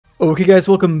Okay guys,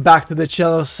 welcome back to the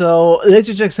channel. So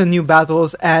let's check some new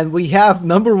battles, and we have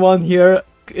number one here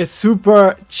is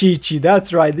Super Chi-Chi.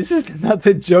 That's right, this is not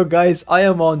a joke guys. I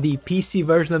am on the PC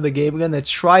version of the game. We're gonna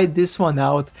try this one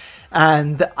out,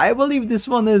 and I believe this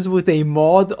one is with a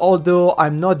mod, although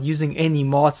I'm not using any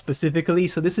mod specifically.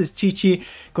 So this is Chi-Chi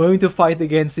going to fight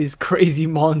against these crazy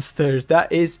monsters.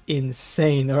 That is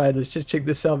insane. Alright, let's just check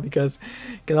this out because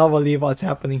I cannot believe what's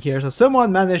happening here. So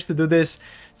someone managed to do this.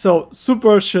 So,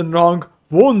 Super Shenrong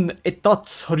won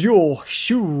Etatsuryo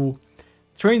Shu.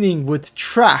 Training with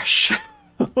trash.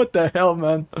 What the hell,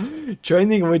 man?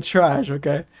 Training with trash,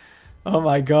 okay. Oh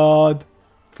my god.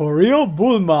 For real?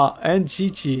 Bulma and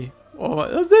Chi-Chi. Oh,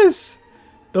 what is this?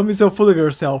 Don't be so full of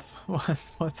yourself.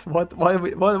 What's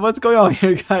going on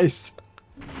here, guys?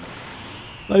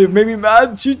 Now you made me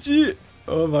mad, Chi-Chi.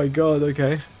 Oh my god,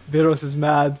 okay. Beerus is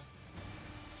mad.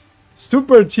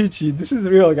 Super Chi-Chi, this is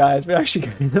real guys, we're actually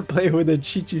going to play with a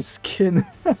Chi-Chi skin.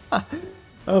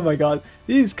 Oh my god,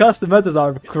 these custom methods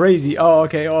are crazy. Oh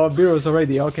okay, oh Beerus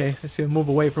already, okay, let's move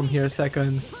away from here a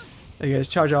second. Okay, let's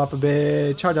charge up a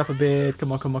bit,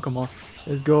 come on,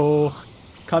 let's go.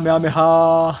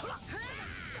 Kamehameha.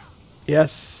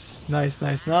 Yes, nice.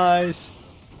 Let's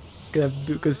get a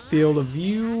good field of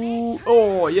view.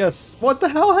 Oh yes, what the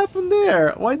hell happened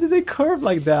there? Why did they curve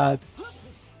like that?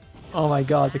 Oh my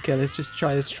god, okay, let's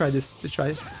try this.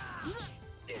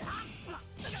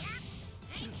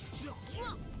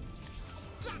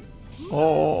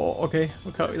 Oh, okay,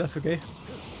 that's okay.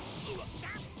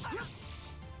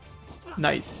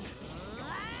 Nice.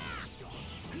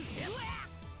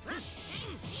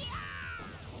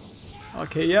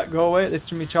 Okay, yeah, go away.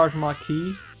 Let me charge my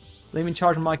key. Let me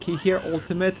charge my key here.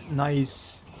 Ultimate.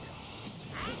 Nice.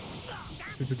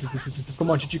 Come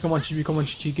on, Chi-Chi.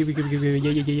 Give me.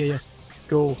 Yeah.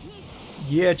 Go.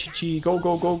 Yeah, Chi-Chi. Go.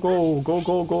 Go,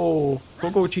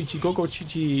 Chi-Chi. Go,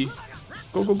 Chi-Chi.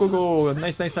 Go.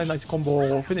 Nice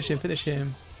combo. Finish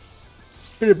him.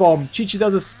 Spirit bomb. Chi-Chi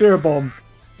does a spirit bomb.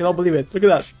 Cannot believe it. Look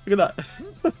at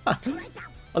that.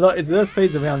 Although it did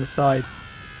fade away on the side.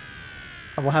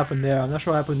 What happened there? I'm not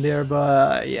sure what happened there,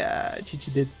 but yeah,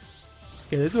 Chi-Chi did.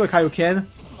 Okay, let's do a Kaioken.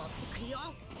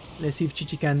 Let's see if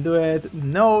Chi-Chi can do it.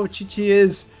 No, Chi-Chi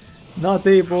is not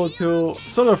able to.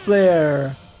 Solar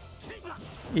Flare.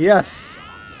 Yes.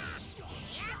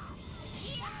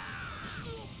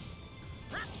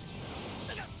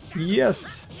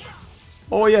 Yes.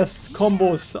 Oh yes,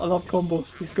 combos. I love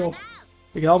combos. Let's go.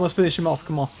 We can almost finish him off.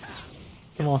 Come on.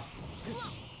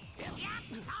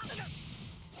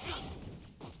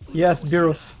 Yes,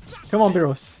 Beerus. Come on,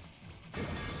 Beerus.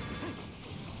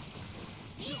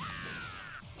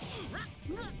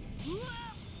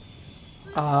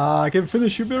 I can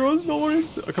finish you, Beerus, no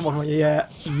worries. Oh, come on, yeah,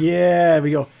 there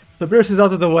we go. So Beerus is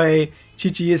out of the way.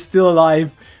 Chi-Chi is still alive.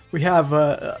 We have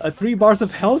 3 bars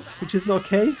of health, which is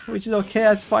okay.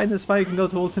 That's fine. You can go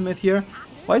to ultimate here.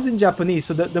 Why is it in Japanese?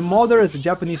 So the modder is the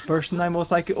Japanese person. I'm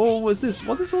most likely. Oh, what's this?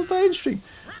 What is ultra string?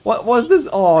 What was this?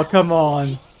 Oh, come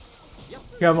on,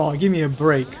 give me a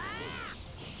break.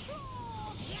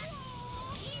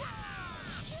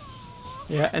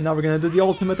 Yeah, and now we're gonna do the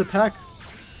ultimate attack.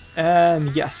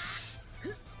 And yes,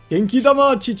 Genki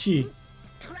Dama Chi-Chi.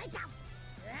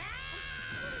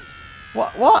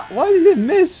 What? Why did it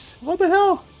miss? What the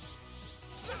hell?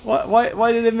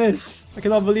 Why did it miss? I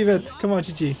cannot believe it. Come on,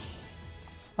 Chi-Chi.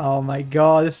 Oh my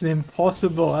god, this is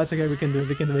impossible. That's okay. We can do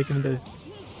it.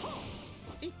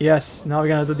 Yes. Now we're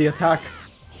gonna do the attack.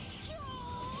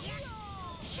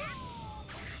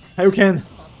 Hadouken.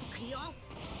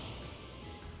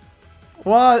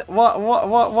 What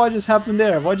just happened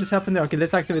there? Okay,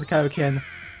 let's activate Kaioken.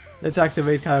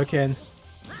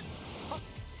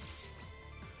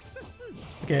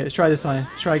 Okay, let's try this time.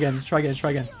 Try again.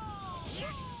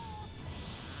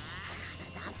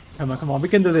 Come on. We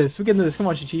can do this. Come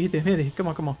on, Chi-Chi. Hit him.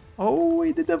 Come on. Oh,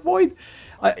 he did avoid.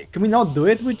 Can we not do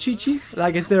it with Chi-Chi?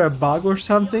 Like, is there a bug or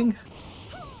something?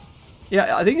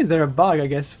 Yeah, I think is there a bug, I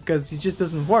guess, because it just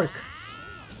doesn't work.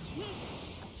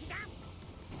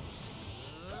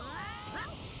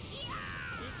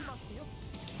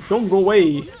 Don't go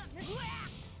away.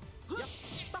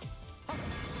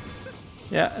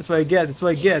 Yeah, that's what I get. Come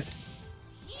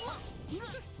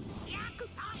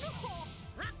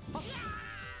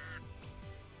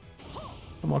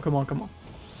on.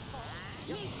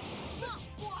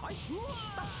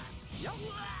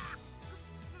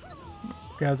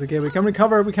 Guys, okay, we can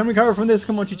recover from this.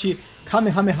 Come on, Chi-Chi.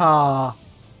 Kamehameha.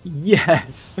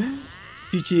 Yes.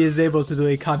 Chi-Chi is able to do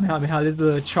a Kamehameha. Let's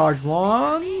do a charge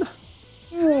one.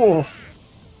 Oh,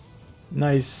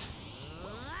 nice.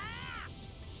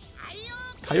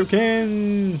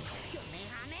 Kaioken!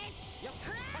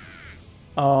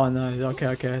 Oh no, okay,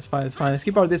 okay, it's fine, it's fine. Let's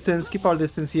keep our distance,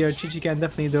 here. Chi-Chi can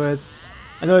definitely do it.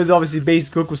 I know it's obviously base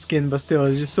Goku skin, but still,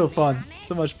 it's just so fun.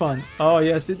 So much fun. Oh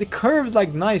yes, it curves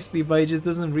like nicely, but it just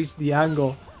doesn't reach the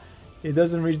angle. It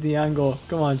doesn't reach the angle.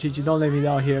 Come on, Chi-Chi, don't let me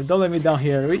down here. Don't let me down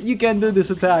here. You can do this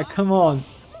attack, come on.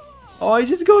 Oh, it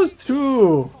just goes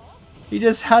through. He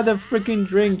just had a freaking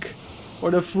drink.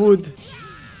 Or the food.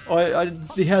 Or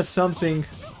he has something.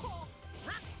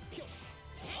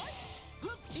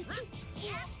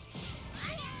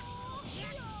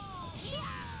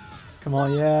 Come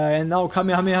on, yeah, and now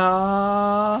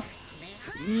Kamehameha!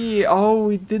 Yeah,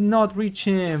 oh, it did not reach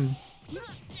him.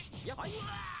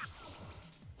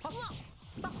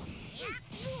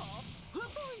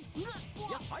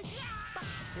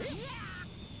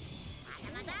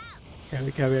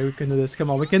 Okay, we can do this. Come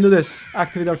on, we can do this.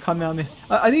 Activate our Kamehameha.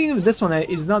 I think even this one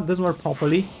doesn't work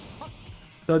properly,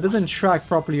 so it doesn't track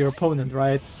properly your opponent,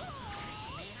 right?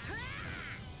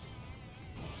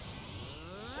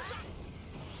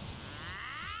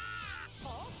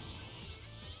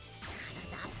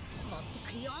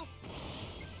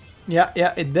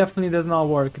 Yeah, it definitely does not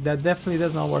work. That definitely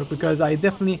does not work because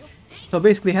so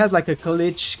basically it has like a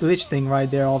glitch thing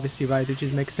right there, obviously, right, which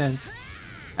just makes sense.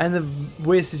 And the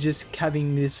Whis is just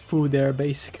having this food there,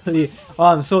 basically. Oh,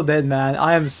 I'm so dead, man.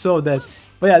 I am so dead.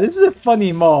 But yeah, this is a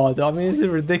funny mod. I mean, it's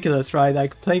ridiculous, right?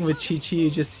 Like playing with Chi-Chi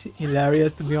is just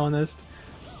hilarious, to be honest.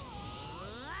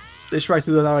 Let's try to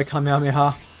do another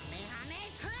Kamehameha.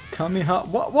 Kamehameha.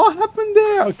 What happened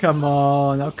there? Oh, come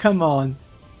on. Oh, come on.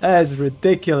 That's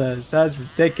ridiculous. That's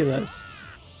ridiculous.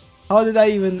 How did I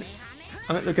even...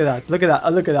 I mean, look at that. Look at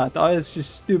that. Look at that. Oh, it's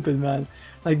just stupid, man.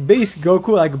 Like, base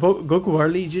Goku, like Goku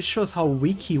early, just shows how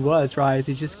weak he was, right?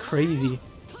 It's just crazy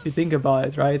if you think about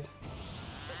it, right?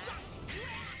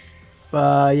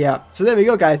 But yeah, so there we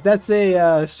go, guys. That's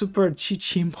a Super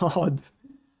Chi-Chi mod.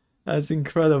 That's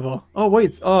incredible. Oh,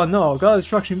 wait. Oh, no. God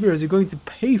Destruction Beers, you're going to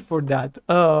pay for that.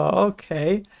 Oh,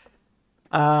 okay.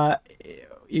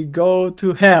 You go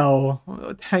to hell.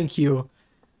 Oh, thank you.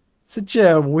 Such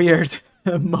a weird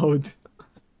mode.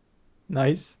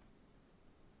 Nice.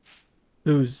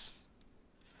 Lose.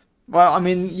 Well, I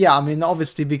mean, yeah, I mean,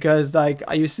 obviously, because, like,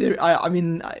 are you serious? I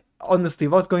mean, honestly,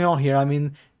 what's going on here? I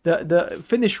mean, the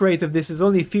finish rate of this is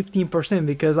only 15%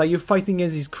 because, like, you're fighting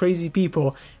against these crazy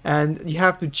people and you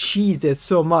have to cheese it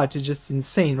so much. It's just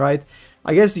insane, right?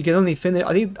 I guess you can only finish...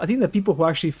 I think the people who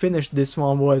actually finished this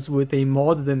one was with a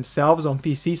mod themselves on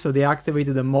PC, so they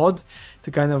activated a mod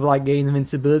to kind of, like, gain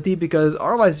invincibility because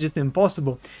otherwise it's just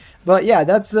impossible. But yeah,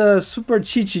 that's Super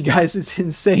Chi-Chi, guys. It's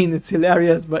insane, it's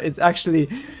hilarious, but it's actually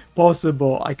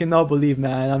possible. I cannot believe,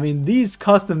 man. I mean, these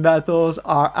custom battles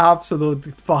are absolute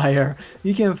fire.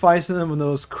 You can find some of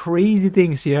those crazy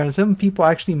things here, and some people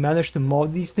actually manage to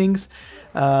mod these things.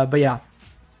 But yeah,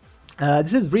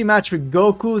 this is rematch with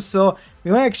Goku, so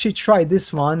we might actually try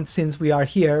this one since we are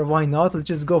here. Why not? Let's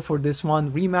just go for this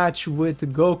one. Rematch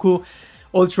with Goku.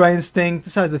 Ultra Instinct.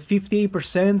 This has a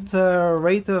 58%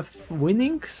 rate of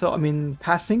winning, so I mean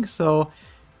passing. So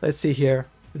let's see here.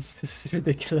 This is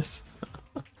ridiculous.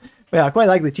 But yeah, I quite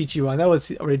like the Chi-Chi one. That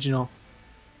was original.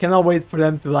 Cannot wait for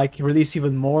them to like release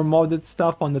even more modded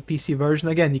stuff on the PC version.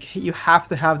 Again, you have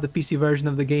to have the PC version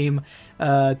of the game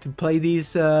to play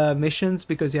these missions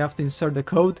because you have to insert the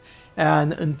code.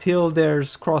 And until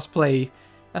there's crossplay,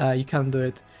 you can't do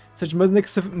it. Such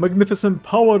magnificent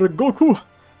power, Goku!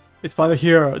 It's finally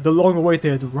here, the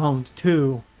long-awaited round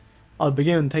 2. I'll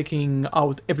begin taking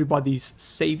out everybody's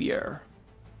savior.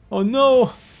 Oh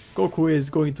no! Goku is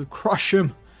going to crush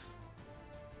him.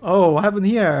 Oh, what happened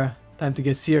here? Time to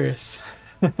get serious.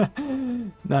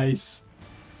 Nice.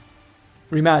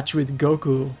 Rematch with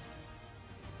Goku.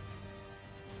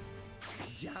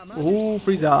 Oh,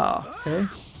 Frieza. Okay.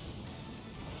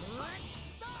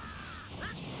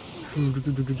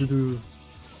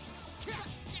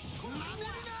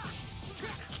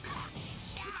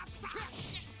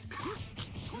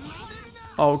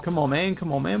 Oh, come on, man.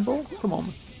 Come on, man, bro. Come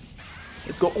on.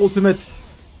 Let's go ultimate.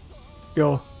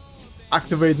 Go.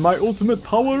 Activate my ultimate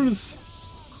powers.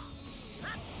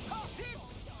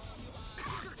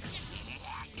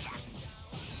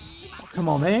 Oh, come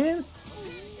on, man.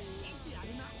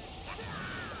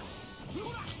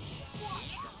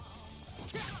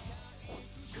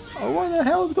 Oh, what the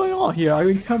hell is going on here? I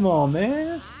mean, come on,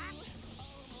 man.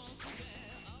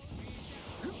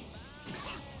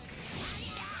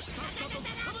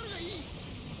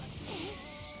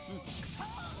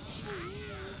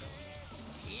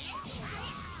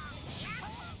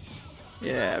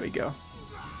 Yeah, there we go.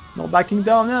 No backing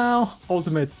down now.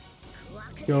 Ultimate.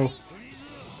 Go.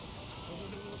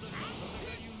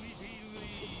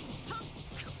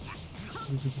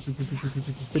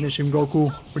 Finish him,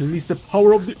 Goku. Release the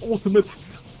power of the ultimate.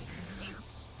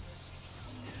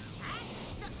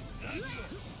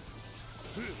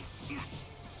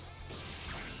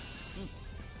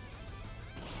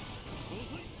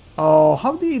 Oh,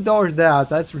 how did he dodge that?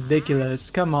 That's ridiculous.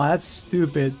 Come on, that's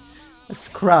stupid. That's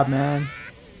crap, man.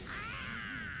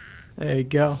 There you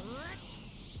go.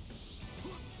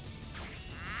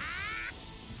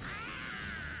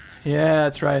 Yeah,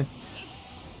 that's right.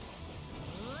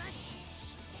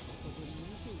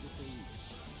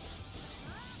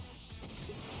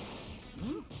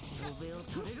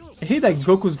 I hate that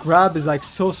Goku's grab is like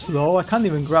so slow. I can't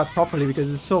even grab properly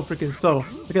because it's so freaking slow.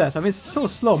 Look at that. I mean, it's so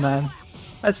slow, man.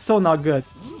 That's so not good.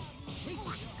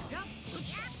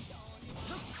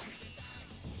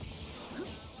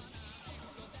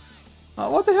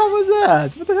 What the hell was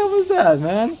that? What the hell was that,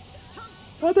 man?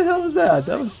 What the hell was that?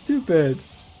 That was stupid.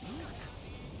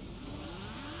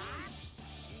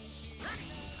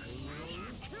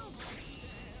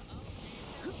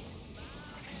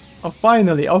 Oh,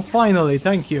 finally. Oh, finally.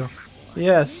 Thank you.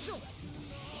 Yes.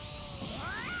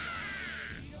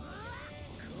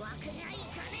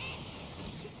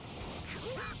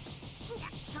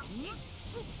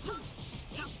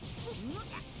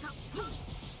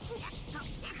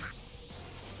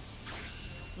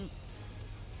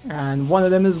 And one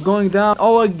of them is going down.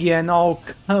 Oh, again. Oh,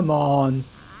 come on.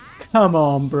 Come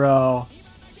on, bro.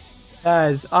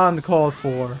 That is uncalled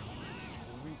for.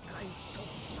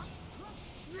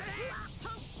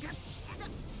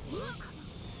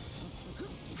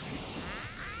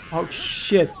 Oh,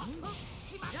 shit.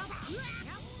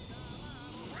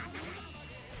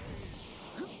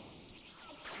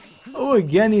 Oh,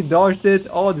 again he dodged it.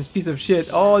 Oh, this piece of shit.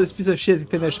 Oh, this piece of shit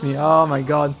finished me. Oh my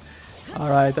god.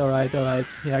 Alright, alright, alright.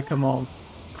 Yeah, come on.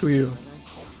 Screw you.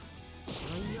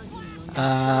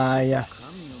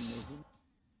 Yes.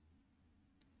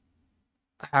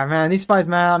 Ah, man, these fights,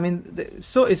 man, I mean, it's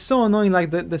so annoying.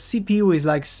 Like, the CPU is,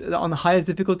 like, on the highest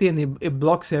difficulty and it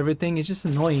blocks everything. It's just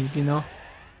annoying, you know?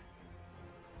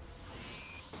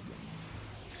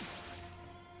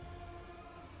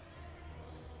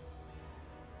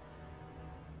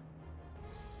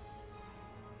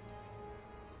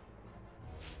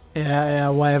 Yeah,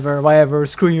 whatever,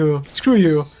 screw you,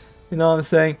 you know what I'm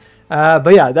saying?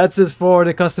 But yeah, that's it for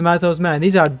the custom battles, man.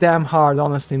 These are damn hard,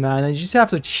 honestly, man, and you just have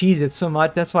to cheese it so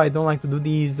much. That's why I don't like to do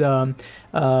these,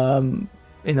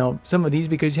 you know, some of these,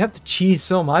 because you have to cheese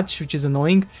so much, which is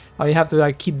annoying, or you have to,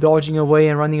 like, keep dodging away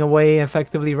and running away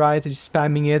effectively, right, just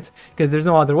spamming it, because there's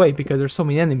no other way, because there's so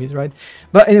many enemies, right?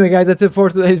 But anyway, guys, that's it for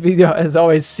today's video. As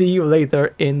always, see you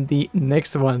later in the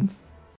next one.